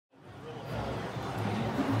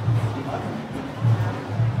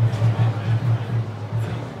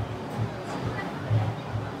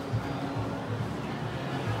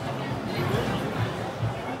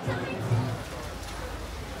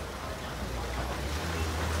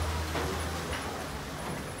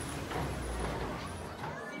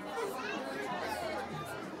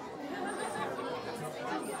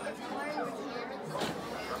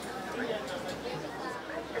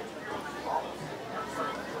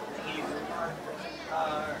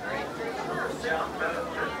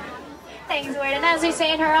Thanks, Word. And as we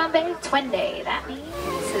say in Harambe, Twende. That means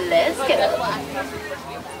let's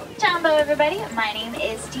go. Jumbo, everybody. My name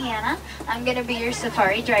is Deanna. I'm going to be your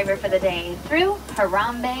safari driver for the day through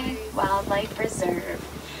Harambe Wildlife Reserve.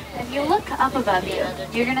 If you look up above you,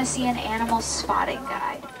 you're going to see an animal spotting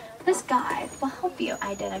guide. This guide will help you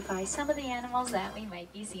identify some of the animals that we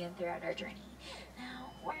might be seeing throughout our journey. Now,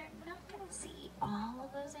 we're not going to see all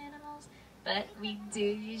of those animals, but we do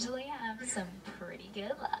usually have some pretty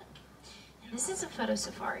good luck. And this is a photo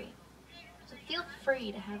safari, so feel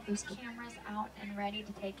free to have those cameras out and ready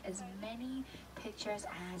to take as many pictures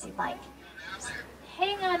as you like. Just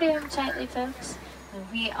hang on to them tightly, folks.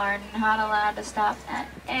 We are not allowed to stop at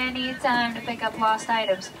any time to pick up lost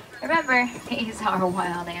items. Remember, these are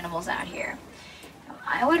wild animals out here. Now,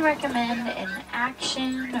 I would recommend an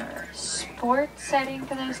action or sport setting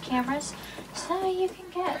for those cameras so you can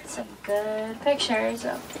get some good pictures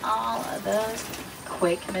of all of those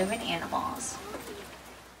quick-moving animals.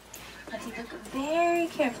 If you look very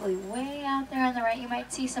carefully, way out there on the right, you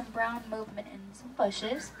might see some brown movement in some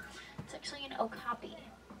bushes. It's actually an okapi.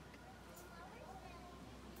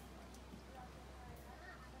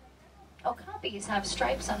 Okapis have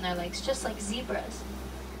stripes on their legs, just like zebras.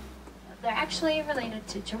 They're actually related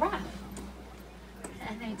to giraffe.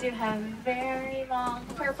 And they do have very long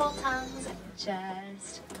purple tongues,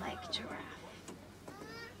 just like giraffe.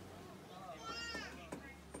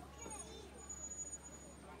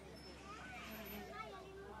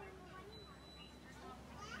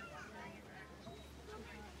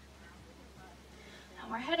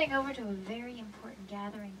 Now we're heading over to a very important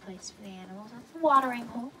gathering place for the animals. That's the watering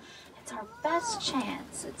hole. It's our best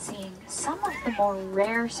chance at seeing some of the more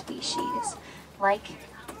rare species, like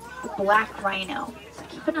the black rhino. So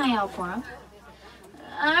keep an eye out for them.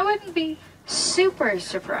 I wouldn't be super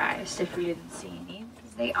surprised if we didn't see any,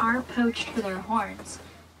 because they are poached for their horns.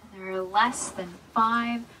 There are less than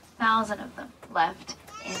 5,000 of them left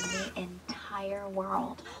in the entire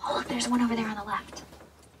world. Oh, look, there's one over there on the left.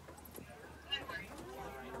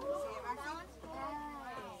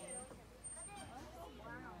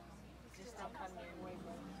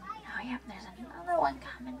 Oh, yep, there's another one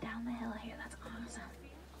coming down the hill here. That's awesome.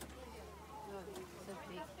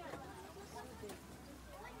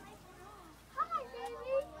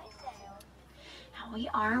 Now, we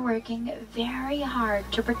are working very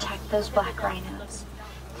hard to protect those black rhinos.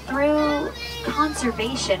 Through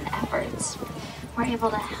conservation efforts, we're able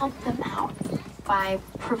to help them out by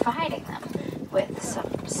providing them with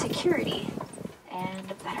some security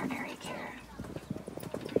and veterinary care.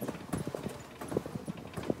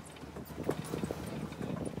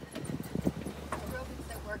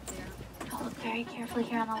 Look very carefully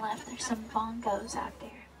here on the left. There's some bongos out there.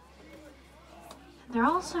 They're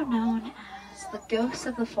also known as the ghosts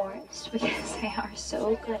of the forest because they are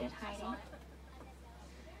so good at hiding.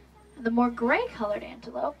 The more gray-colored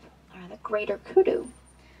antelope are the greater kudu.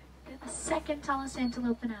 They're the second tallest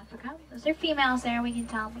antelope in Africa. Those are females there, we can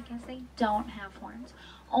tell, because they don't have horns.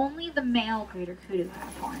 Only the male greater kudu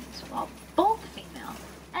have horns, while both female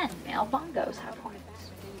and male bongos have horns.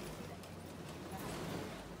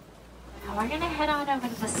 Now we're going to head on over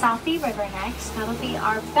to the Safi River next. That'll be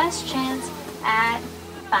our best chance at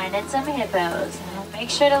finding some hippos. Now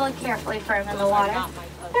make sure to look carefully for them in the water.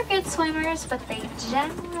 They're good swimmers, but they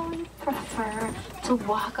generally prefer to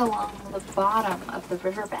walk along the bottom of the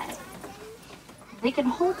riverbed. They can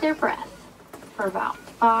hold their breath for about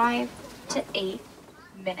 5 to 8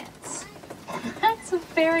 minutes. That's a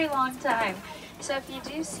very long time. So if you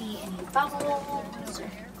do see any bubbles or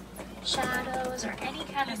shadows or any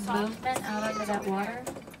kind of movement out under that water,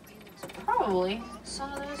 it's probably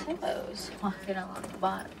some of those hippos walking along the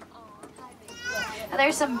bottom. Now,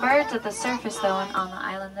 there's some birds at the surface though on the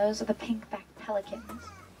island. Those are the pink-backed pelicans.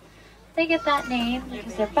 They get that name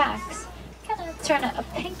because their backs kind of turn a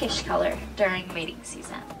pinkish color during mating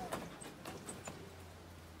season.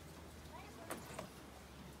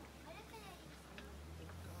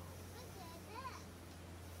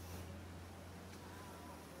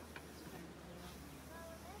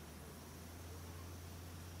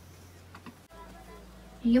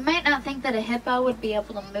 You might not think that a hippo would be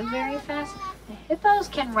able to move very fast. The hippos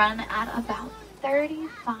can run at about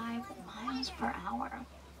 35 miles per hour.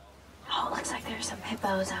 Oh, looks like there's some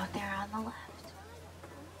hippos out there on the left.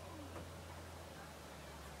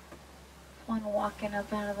 One walking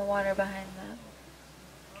up out of the water behind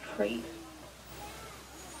the tree.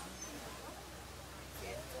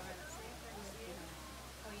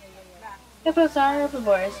 Hippos are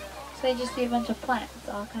herbivores, so they just eat a bunch of plants,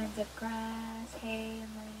 all kinds of grass, hay, and leaves.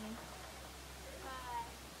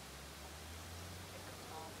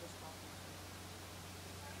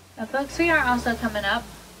 Now, folks, we are also coming up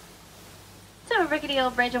to a rickety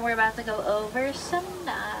old bridge, and we're about to go over some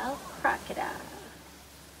Nile crocodiles.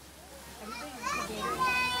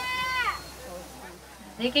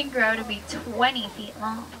 They can grow to be 20 feet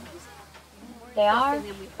long. They are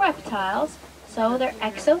reptiles, so they're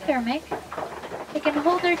exothermic. They can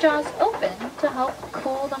hold their jaws open to help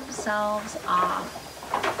cool themselves off.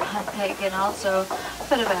 They can also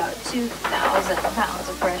put about 2,000 pounds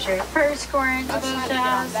of pressure per square inch of those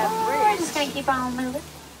jaws. So we're just going to keep on moving.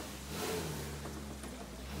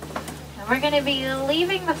 And we're going to be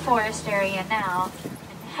leaving the forest area now and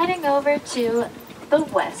heading over to the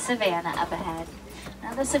West Savannah up ahead.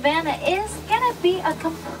 Now the savannah is going to be a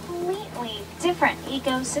completely different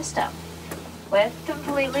ecosystem with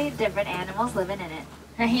completely different animals living in it.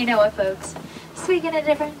 Now you know what, folks? Speaking of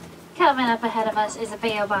different, coming up ahead of us is a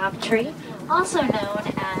baobab tree, also known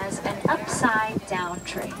as an upside down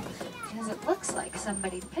tree, because it looks like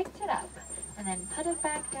somebody picked it up and then put it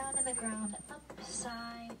back down in the ground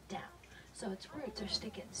upside down. So its roots are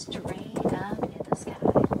sticking straight up in the sky.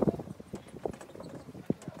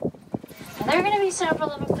 Now there are going to be several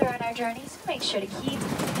of them throughout our journey, so make sure to keep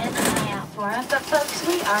an eye out for them. But folks,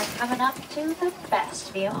 we are coming up to the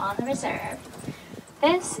best view on the reserve.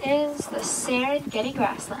 This is the Serengeti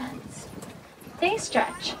grasslands. They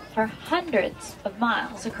stretch for hundreds of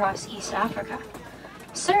miles across East Africa,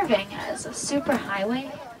 serving as a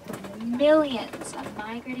superhighway for millions of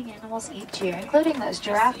migrating animals each year, including those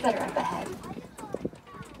giraffes that are up ahead.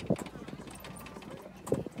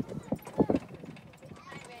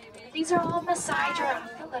 These are all Maasai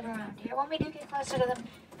giraffes that live around here. When we do get closer to them,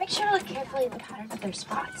 make sure to look carefully at the pattern of their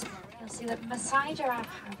spots. You'll see that Maasai giraffes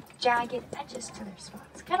have jagged edges to their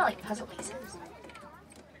spots, kind of like puzzle pieces.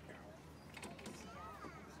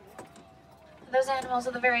 Those animals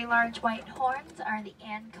with the very large white horns are the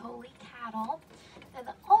Ankole cattle. They're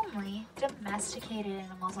the only domesticated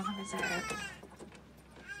animals on the reserve.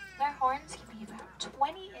 Their horns can be about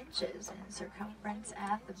 20 inches in circumference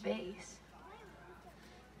at the base.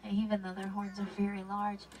 And even though their horns are very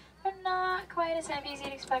large, they're not quite as heavy as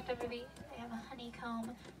you'd expect them to be. They have a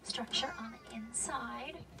honeycomb structure on the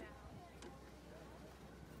inside.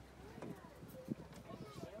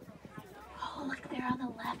 Oh, look there on the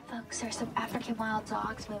left, folks. There's some African wild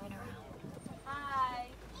dogs moving around. Hi.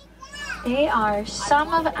 They are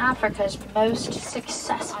some of Africa's most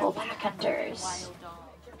successful pack hunters.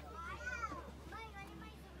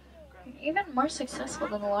 Even more successful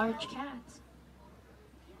than the large cats.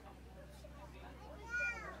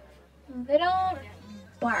 They don't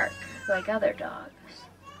bark like other dogs.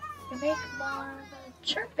 They make more of a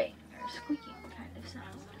chirping or squeaking kind of sound.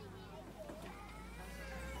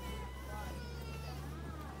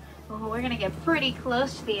 Well, we're going to get pretty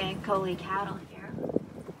close to the Ankole cattle here.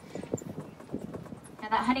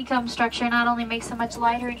 And that honeycomb structure not only makes them much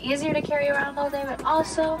lighter and easier to carry around all day, but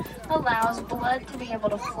also allows blood to be able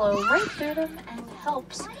to flow right through them and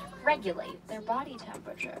helps regulate their body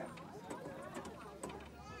temperature.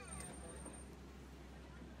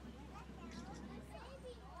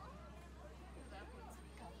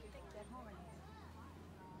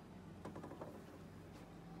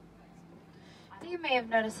 You may have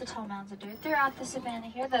noticed the tall mounds of dirt throughout the savannah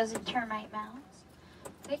here. Those are termite mounds.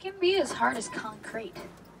 They can be as hard as concrete.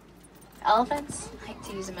 Elephants like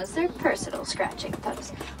to use them as their personal scratching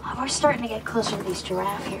posts. Oh, we're starting to get closer to these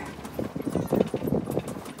giraffes here.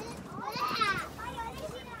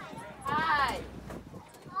 Hi.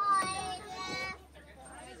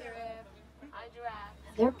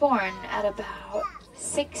 They're born at about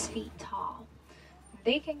 6 feet tall.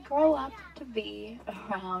 They can grow up to be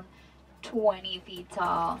around 20 feet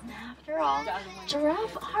tall. After all,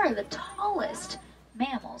 giraffes are the tallest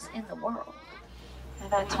mammals in the world.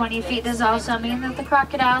 And that 20 feet does also mean that the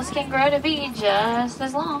crocodiles can grow to be just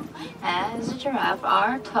as long as a giraffe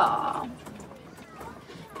are tall.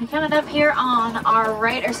 And coming up here on our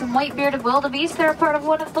right are some white-bearded wildebeest. They're a part of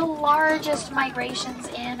one of the largest migrations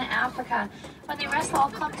in Africa. When they rest, they'll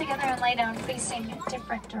all clump together and lay down facing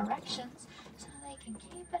different directions so they can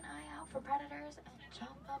keep an eye out for predators and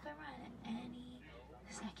jump up and run at any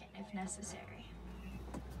second if necessary.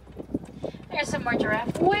 There's some more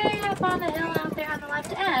giraffe way up on the hill out there on the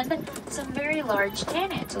left, and some very large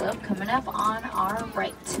tan antelope coming up on our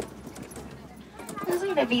right. This is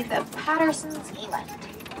going to be the Patterson's eland.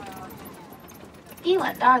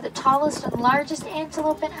 Eland are the tallest and largest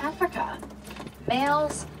antelope in Africa.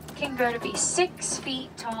 Males can grow to be 6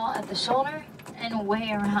 feet tall at the shoulder and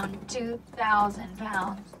weigh around 2,000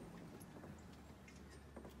 pounds.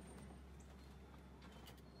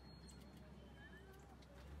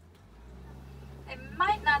 They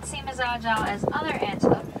might not seem as agile as other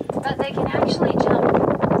antelope, but they can actually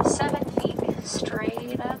jump 7 feet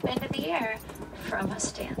straight up into the air from a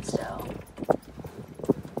standstill.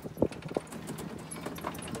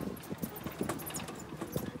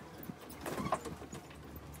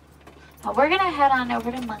 Well, we're gonna head on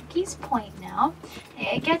over to Monkey's Point now.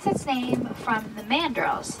 It gets its name from the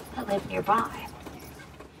mandrills that live nearby.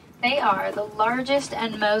 They are the largest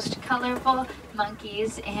and most colorful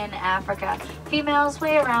monkeys in Africa. Females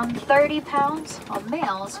weigh around 30 pounds, while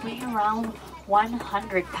males weigh around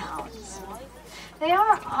 100 pounds. They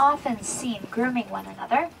are often seen grooming one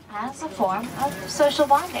another as a form of social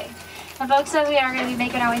bonding. And folks, as we are going to be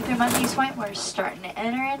making our way through Monkey's Point, we're starting to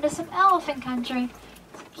enter into some elephant country.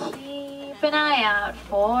 So keep an eye out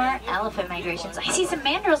for elephant migrations. I see some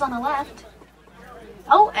mandrills on the left.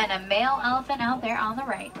 Oh, and a male elephant out there on the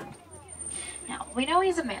right. Now, we know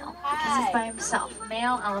he's a male because he's by himself.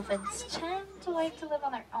 Male elephants tend to like to live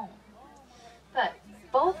on their own. But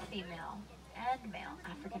both female and male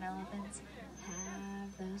African elephants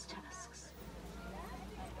have those tusks.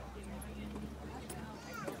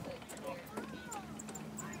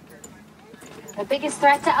 The biggest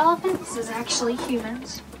threat to elephants is actually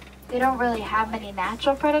humans. They don't really have many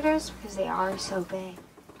natural predators because they are so big.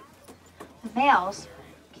 The males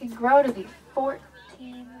can grow to be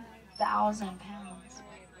 14,000 pounds.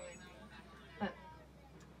 But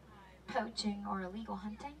poaching or illegal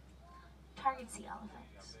hunting targets the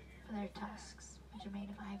elephants for their tusks, which are made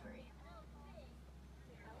of ivory.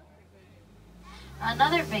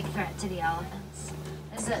 Another big threat to the elephants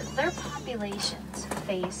is that their populations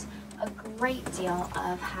face a great deal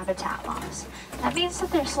of habitat loss. That means that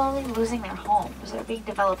they're slowly losing their homes. They're being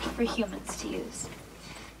developed for humans to use.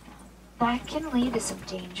 That can lead to some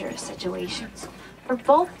dangerous situations for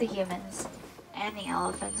both the humans and the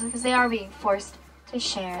elephants because they are being forced to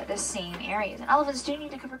share the same areas. And elephants do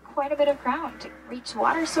need to cover quite a bit of ground to reach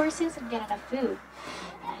water sources and get enough food.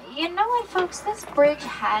 You know what, folks? This bridge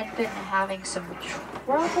had been having some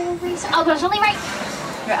trouble recently. Oh, gosh, only right.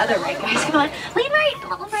 Your other right, guys. Come on. Lean right. A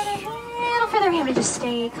little further. A little further. We have to just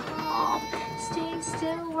stay calm. Stay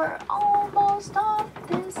still. We're almost off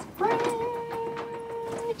this bridge.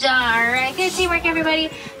 Alright, good teamwork, everybody.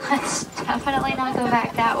 Let's definitely not go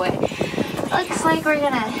back that way. Looks like we're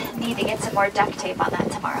gonna need to get some more duct tape on that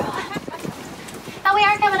tomorrow. Now we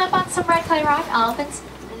are coming up on some red clay rock. Elephants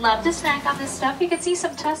love to snack on this stuff. You can see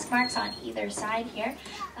some tusk marks on either side here.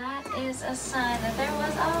 That is a sign that there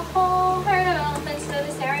was a whole herd of elephants through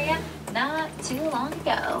this area not too long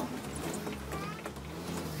ago.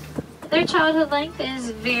 Their childhood length is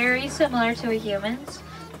very similar to a human's,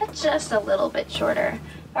 but just a little bit shorter.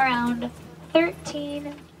 Around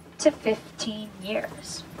 13 to 15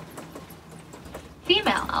 years.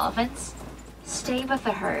 Female elephants stay with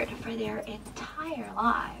the herd for their entire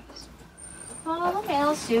lives, while the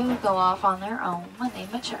males do go off on their own when they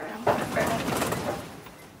mature. Remember.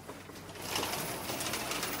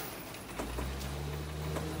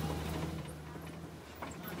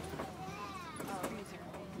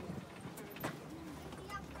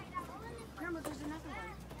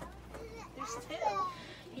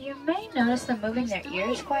 You may notice them moving their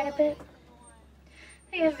ears quite a bit.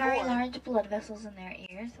 They have very large blood vessels in their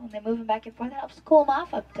ears. When they move them back and forth, it helps cool them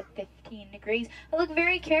off up to 15 degrees. But look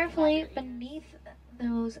very carefully beneath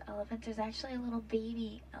those elephants. There's actually a little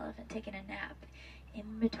baby elephant taking a nap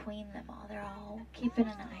in between them all. They're all keeping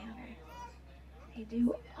an eye on her. They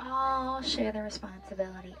do all share the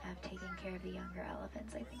responsibility of taking care of the younger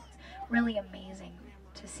elephants. I think it's really amazing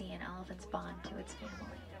to see an elephant's bond to its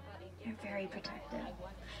family. They're very protective.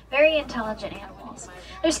 Very intelligent animals.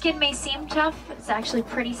 Their skin may seem tough, but it's actually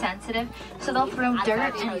pretty sensitive, so they'll throw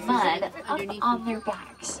dirt and mud up on their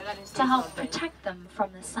backs to help protect them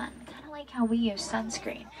from the sun. Kind of like how we use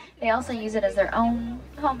sunscreen. They also use it as their own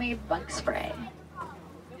homemade bug spray.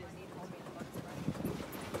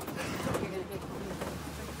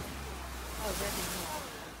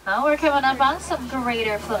 Well, we're coming up on some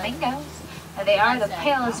greater flamingos. They are the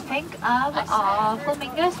palest pink of all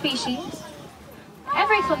flamingo species.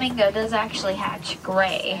 Every flamingo does actually hatch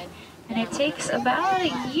gray, and it takes about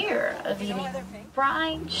a year of eating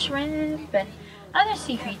brine, shrimp, and other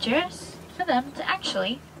sea creatures for them to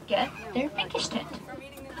actually get their pinkish tint.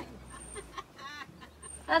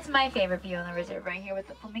 That's my favorite view in the reserve right here with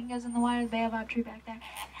the flamingos in the water, the baobab tree back there,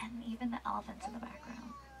 and even the elephants in the background.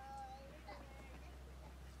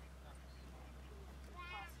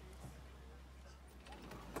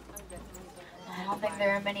 I don't think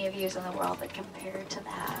there are many views in the world that compare to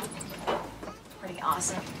that. Pretty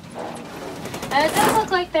awesome. It does look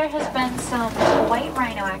like there has been some white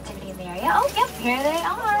rhino activity in the area. Oh, yep, here they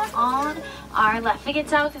are on are left to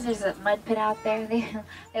get out because there's a mud pit out there. They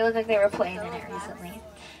look like they were playing in it recently.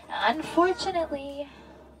 Unfortunately,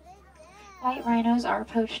 white rhinos are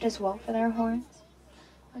poached as well for their horns,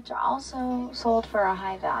 which are also sold for a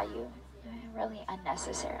high value, really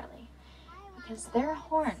unnecessarily, because their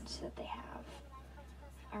horns that they have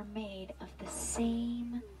are made of the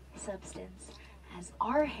same substance as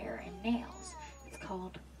our hair and nails. It's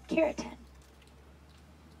called keratin.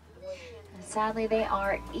 And sadly, they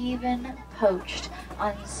are even poached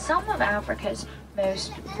on some of Africa's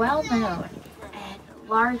most well-known and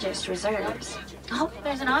largest reserves. Oh,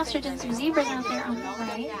 there's an ostrich and some zebras out there on the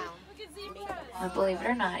right. But believe it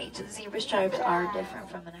or not, each of the zebra stripes are different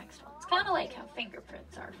from the next one. It's kind of like how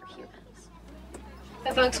fingerprints are for humans.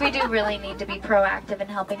 But folks, we do really need to be proactive in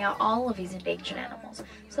helping out all of these endangered animals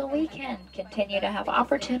so we can continue to have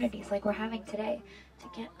opportunities like we're having today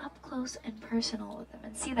to get up close and personal with them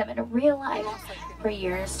and see them in real life for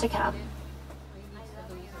years to come.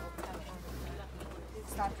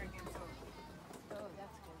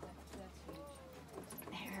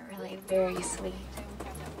 They're really very sweet.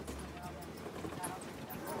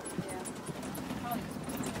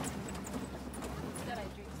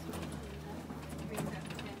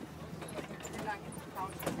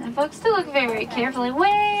 And folks, to look very carefully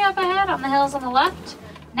way up ahead on the hills on the left,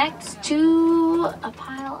 next to a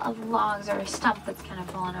pile of logs or a stump that's kind of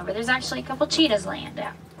fallen over. There's actually a couple cheetahs laying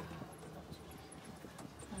down.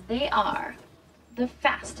 They are the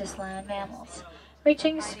fastest land mammals,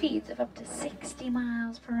 reaching speeds of up to 60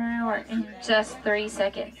 miles per hour in just 3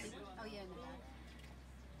 seconds.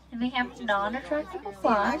 And they have non-retractable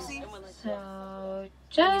claws, so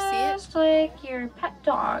just like your pet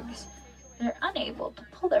dogs, they're unable to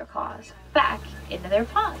pull their claws back into their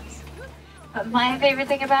paws. But my favorite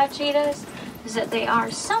thing about cheetahs is that they are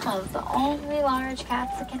some of the only large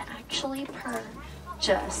cats that can actually purr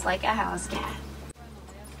just like a house cat.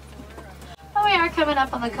 Well, we are coming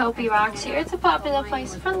up on the Kopi Rocks here. It's a popular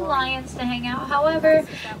place for lions to hang out. However,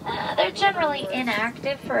 they're generally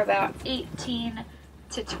inactive for about 18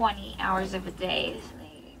 to 20 hours of a day. So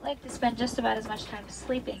they like to spend just about as much time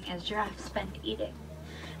sleeping as giraffes spend eating.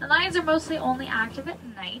 The lions are mostly only active at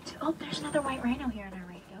night. Oh, there's another white rhino here on our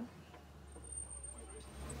radio.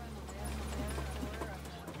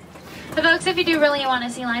 But folks, if you do really want to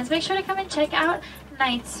see lions, make sure to come and check out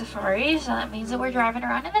night safaris. So that means that we're driving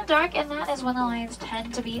around in the dark, and that is when the lions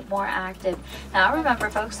tend to be more active. Now remember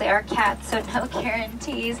folks, they are cats, so no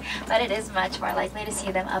guarantees, but it is much more likely to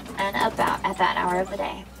see them up and about at that hour of the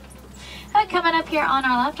day. And coming up here on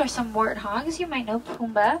our left are some warthogs. You might know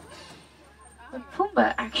Pumbaa. But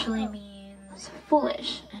Pumbaa actually means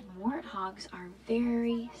foolish, and warthogs are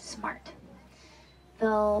very smart.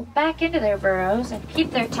 They'll back into their burrows and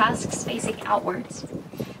keep their tusks facing outwards.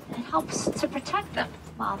 And it helps to protect them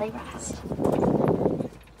while they rest.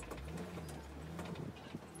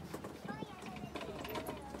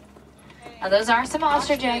 Now those are some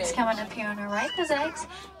ostrich eggs coming up here on our right. Those eggs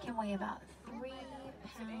can weigh about 3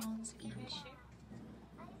 pounds each.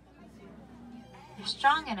 They're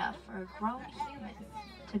strong enough for a grown human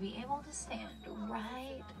to be able to stand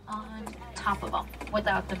right on top of them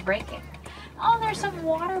without them breaking. Oh, there's some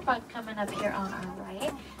water bug coming up here on our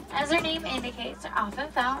right. As their name indicates, they're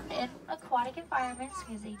often found in aquatic environments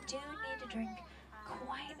because they do need to drink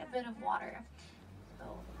quite a bit of water. So,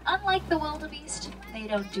 unlike the wildebeest, they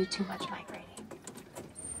don't do too much migrating.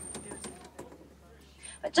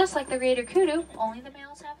 But just like the greater kudu, only the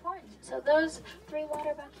males have horns. So those 3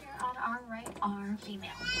 water bugs here on our right are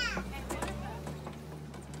female.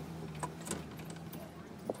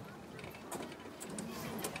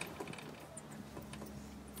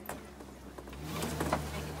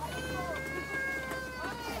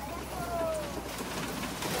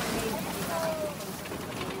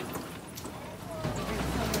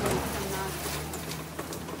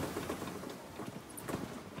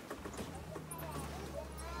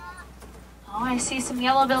 I see some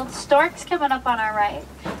yellow-billed storks coming up on our right.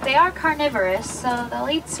 They are carnivorous, so they'll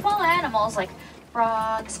eat small animals like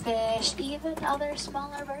frogs, fish, even other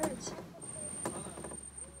smaller birds.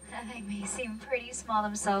 They may seem pretty small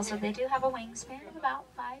themselves, but they do have a wingspan of about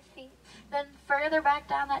 5 feet. Then further back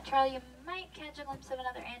down that trail, you might catch a glimpse of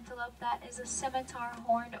another antelope. That is a scimitar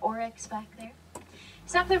horned oryx back there.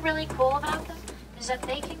 Something really cool about them is that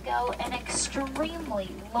they can go an extremely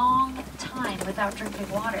long time without drinking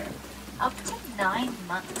water. Up to 9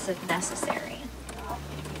 months if necessary.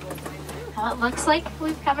 Well, it looks like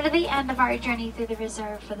we've come to the end of our journey through the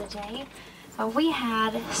reserve for the day. We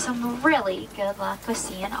had some really good luck with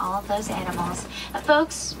seeing all of those animals.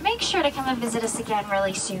 Folks, make sure to come and visit us again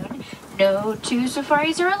really soon. No two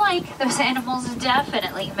safaris are alike. Those animals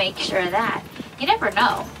definitely make sure of that. You never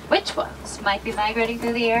know which ones might be migrating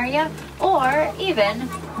through the area or even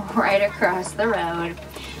right across the road.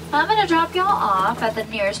 I'm going to drop y'all off at the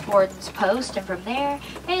nearest warden's post, and from there,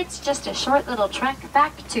 it's just a short little trek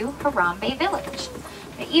back to Harambe village.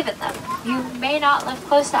 Even though you may not live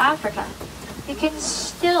close to Africa, you can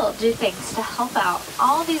still do things to help out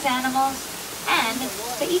all these animals and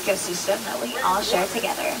the ecosystem that we all share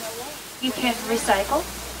together. You can recycle,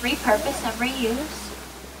 repurpose, and reuse,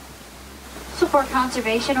 support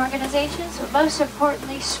conservation organizations, but most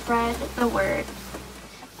importantly, spread the word.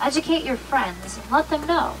 Educate your friends and let them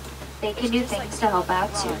know they can do things to help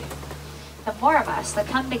out too. The more of us that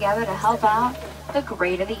come together to help out, the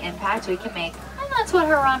greater the impact we can make. And that's what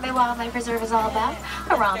Harambe Wildlife Reserve is all about.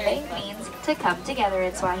 Harambe means to come together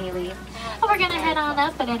in Swahili. Well, we're gonna head on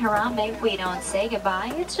up, and in Harambe, we don't say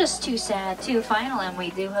goodbye. It's just too sad, too final, and we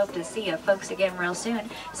do hope to see you folks again real soon.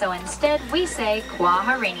 So instead, we say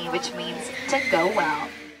Kwaherini, which means to go well.